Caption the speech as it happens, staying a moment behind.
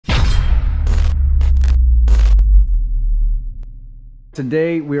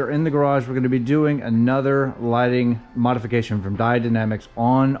today we are in the garage. We're going to be doing another lighting modification from Diode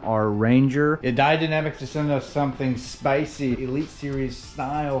on our Ranger. Diode to send us something spicy. Elite Series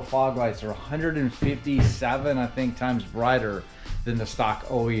style fog lights are 157, I think, times brighter than the stock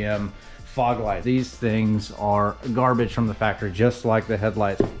OEM fog light. These things are garbage from the factory, just like the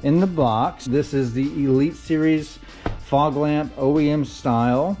headlights. In the box, this is the Elite Series fog lamp OEM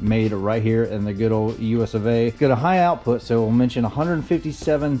style, made right here in the good old US of A. It's got a high output, so we'll mention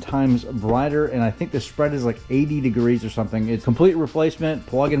 157 times brighter, and I think the spread is like 80 degrees or something. It's complete replacement,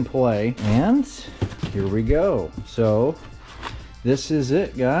 plug and play, and here we go. So this is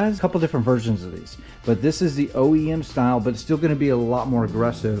it, guys. A couple different versions of these, but this is the OEM style, but it's still going to be a lot more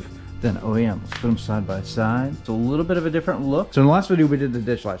aggressive than OEM. Let's put them side by side. It's a little bit of a different look. So in the last video we did the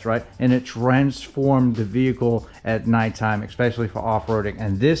ditch lights, right? And it transformed the vehicle at nighttime, especially for off-roading.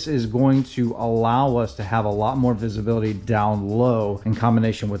 And this is going to allow us to have a lot more visibility down low in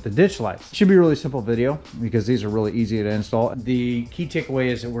combination with the ditch lights. It should be a really simple video because these are really easy to install. The key takeaway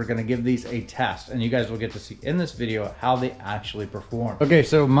is that we're gonna give these a test, and you guys will get to see in this video how they actually perform. Okay,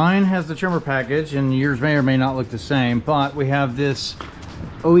 so mine has the Tremor package, and yours may or may not look the same, but we have this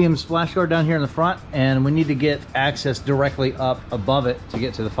OEM splash guard down here in the front, and we need to get access directly up above it to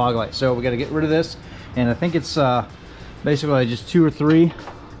get to the fog light. So we got to get rid of this, and I think it's basically just 2 or 3,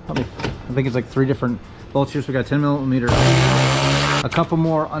 I think it's like 3 different bolts here. So we got 10mm, a couple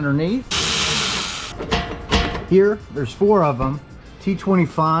more underneath here. There's 4 of them,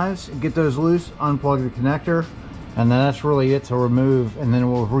 T25s. Get those loose, unplug the connector, and then that's really it to remove, and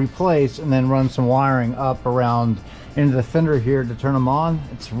then we'll replace and then run some wiring up around into the fender here to turn them on.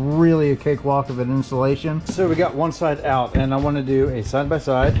 It's really a cakewalk of an installation. So we got one side out, and I want to do a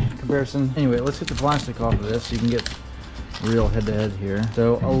side-by-side comparison. Anyway, let's get the plastic off of this so you can get real head-to-head here.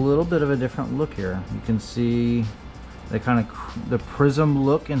 So a little bit of a different look here. You can see the kind of the prism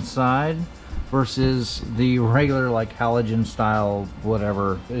look inside versus the regular like halogen style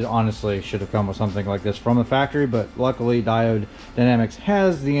whatever. It honestly should have come with something like this from the factory, but luckily Diode Dynamics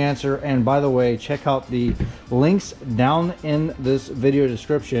has the answer. And by the way, check out the links down in this video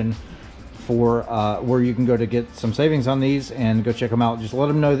description for where you can go to get some savings on these, and go check them out. Just let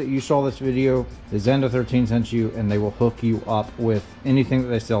them know that you saw this video, the Zendo 13 sent you, and they will hook you up with anything that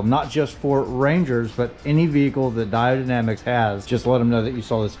they sell, not just for Rangers, but any vehicle that Diode Dynamics has. Just let them know that you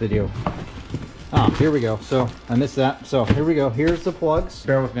saw this video. Here we go. So I missed that. So here we go. Here's the plugs.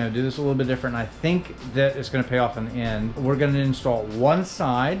 Bear with me. I'll do this a little bit different. I think that it's going to pay off in the end. We're going to install one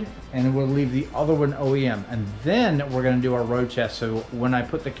side, and we'll leave the other one OEM, and then we're going to do our road test. So when I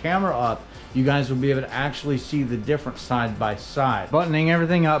put the camera up, you guys will be able to actually see the difference side by side. Buttoning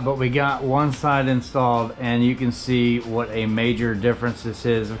everything up, but we got one side installed, and you can see what a major difference this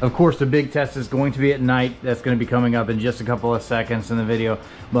is. Of course, the big test is going to be at night. That's going to be coming up in just a couple of seconds in the video,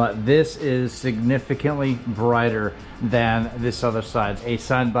 but this is significantly brighter than this other side. A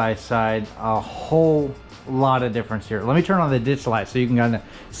side by side, a whole lot of difference here. Let me turn on the ditch light so you can kind of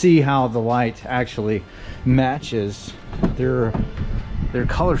see how the light actually matches their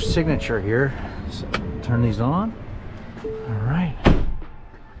color signature here. So turn these on. All right,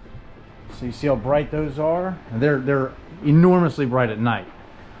 so you see how bright those are. They're enormously bright at night,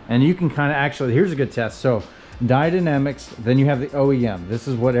 and you can kind of actually, here's a good test. So Diode Dynamics, then you have the OEM. This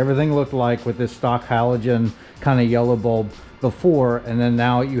is what everything looked like with this stock halogen kind of yellow bulb before, and then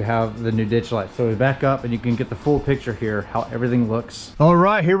now you have the new ditch light. So we back up and you can get the full picture here, how everything looks. All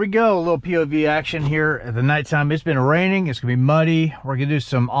right, here we go. A little POV action here at the nighttime. It's been raining, it's gonna be muddy. We're gonna do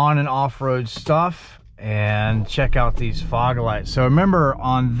some on and off-road stuff and check out these fog lights. So remember,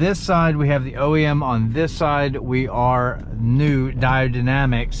 on this side we have the OEM, on this side we are new Diode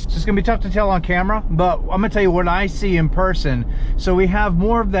Dynamics. It's just gonna be tough to tell on camera, but I'm gonna tell you what I see in person. So we have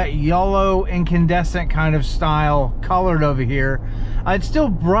more of that yellow incandescent kind of style colored over here. It's still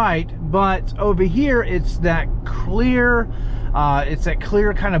bright, but over here it's that clear,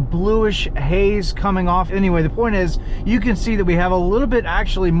 kind of bluish haze coming off. Anyway, the point is, you can see that we have a little bit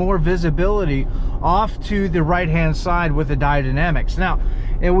actually more visibility off to the right hand side with the Diode Dynamics. Now,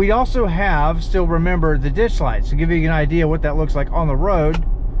 and we also have, still remember, the ditch lights to give you an idea what that looks like on the road.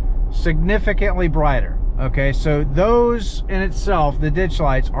 Significantly brighter. Okay, so those in itself, the ditch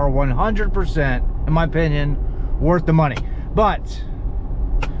lights, are 100%, in my opinion, worth the money. But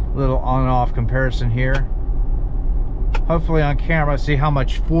little on and off comparison here. Hopefully on camera, see how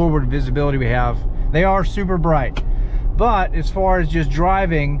much forward visibility we have. They are super bright, but as far as just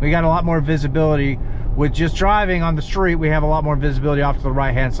driving, we got a lot more visibility. With just driving on the street, we have a lot more visibility off to the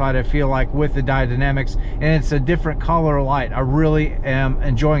right hand side, I feel like, with the Diode Dynamics, and it's a different color light. I really am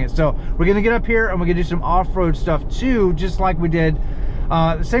enjoying it. So we're gonna get up here and we're gonna do some off-road stuff too, just like we did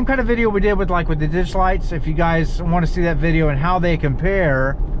The same kind of video we did with the ditch lights. If you guys want to see that video and how they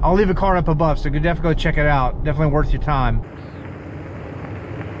compare, I'll leave a card up above, so you can definitely go check it out. Definitely worth your time.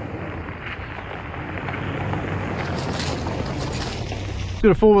 Do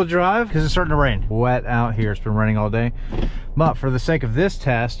a full-wheel drive because it's starting to rain. Wet out here. It's been raining all day. But for the sake of this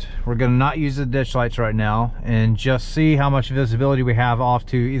test, we're going to not use the ditch lights right now and just see how much visibility we have off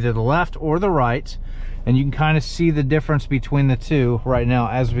to either the left or the right. And you can kind of see the difference between the two right now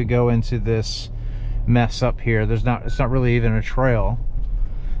as we go into this mess up here. It's not really even a trail.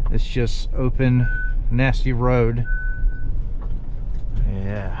 It's just open, nasty road.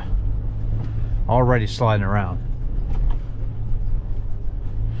 Yeah. Already sliding around.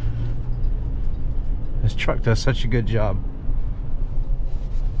 This truck does such a good job.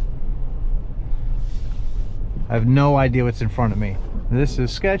 I have no idea what's in front of me. This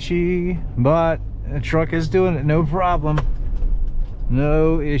is sketchy, but the truck is doing it, no problem.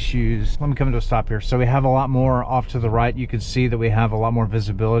 No issues. Let me come to a stop here. So we have a lot more off to the right. You can see that we have a lot more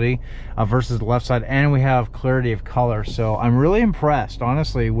visibility versus the left side, and we have clarity of color. So I'm really impressed,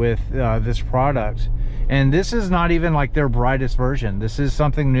 honestly, with this product. And this is not even like their brightest version. This is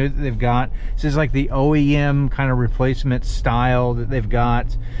something new that they've got. This is like the OEM kind of replacement style that they've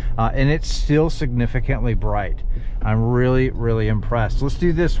got. And it's still significantly bright. I'm really, really impressed. Let's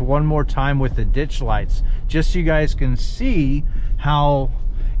do this one more time with the ditch lights, just so you guys can see how,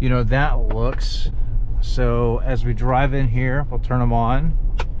 you know, that looks. So as we drive in here, we'll turn them on.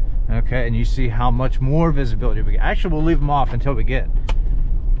 Okay, and you see how much more visibility we get. Actually, we'll leave them off until we get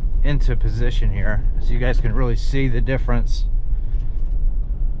into position here, so you guys can really see the difference.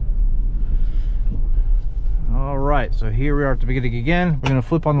 All right, so here we are at the beginning again. We're going to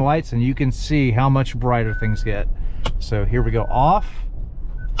flip on the lights and you can see how much brighter things get. So here we go, off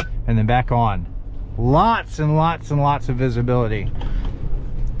and then back on. Lots and lots and lots of visibility.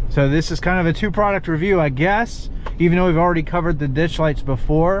 So this is kind of a two-product review, I guess, even though we've already covered the ditch lights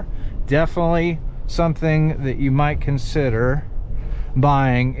before. Definitely something that you might consider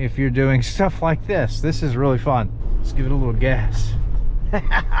buying if you're doing stuff like this. This is really fun. Let's give it a little gas.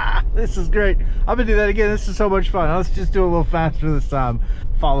 This is great. I'm gonna do that again. This is so much fun. Let's just do a little faster this time.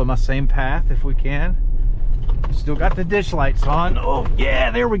 Follow my same path if we can. Still got the ditch lights on. Oh yeah,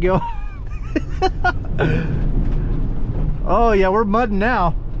 there we go. Oh yeah, we're mudding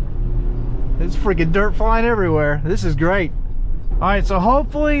now. There's freaking dirt flying everywhere. This is great. All right, so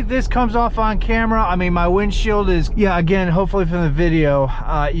hopefully this comes off on camera. I mean, my windshield is, yeah, again, hopefully from the video,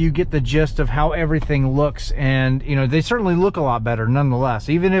 you get the gist of how everything looks. And, you know, they certainly look a lot better nonetheless,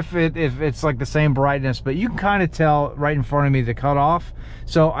 even if it's like the same brightness, but you can kind of tell right in front of me the cutoff.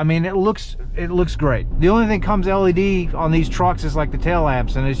 So, I mean, it looks great. The only thing comes LED on these trucks is like the tail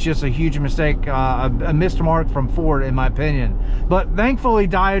lamps, and it's just a huge mistake, a missed mark from Ford, in my opinion. But thankfully,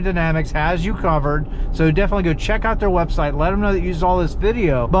 Diode Dynamics has you covered. So definitely go check out their website. Let them know that you used all this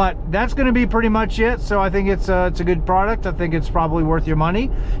video. But that's going to be pretty much it. So I think it's a good product. I think it's probably worth your money.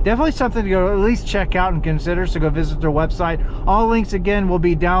 Definitely something to go at least check out and consider. So go visit their website. All links again will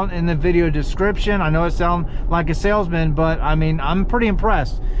be down in the video description. I know I sound like a salesman, but I mean, I'm pretty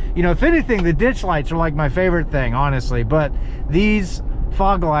impressed. You know, if anything, the ditch lights are like my favorite thing, honestly. But these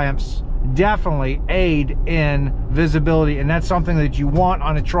fog lamps definitely aid in visibility, and that's something that you want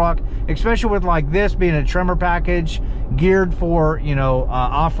on a truck, especially with like this being a Tremor package geared for, you know,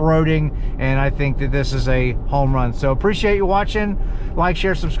 off-roading. And I think that this is a home run. So appreciate you watching. Like,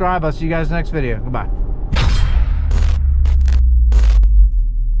 share, subscribe. I'll see you guys next video. Goodbye.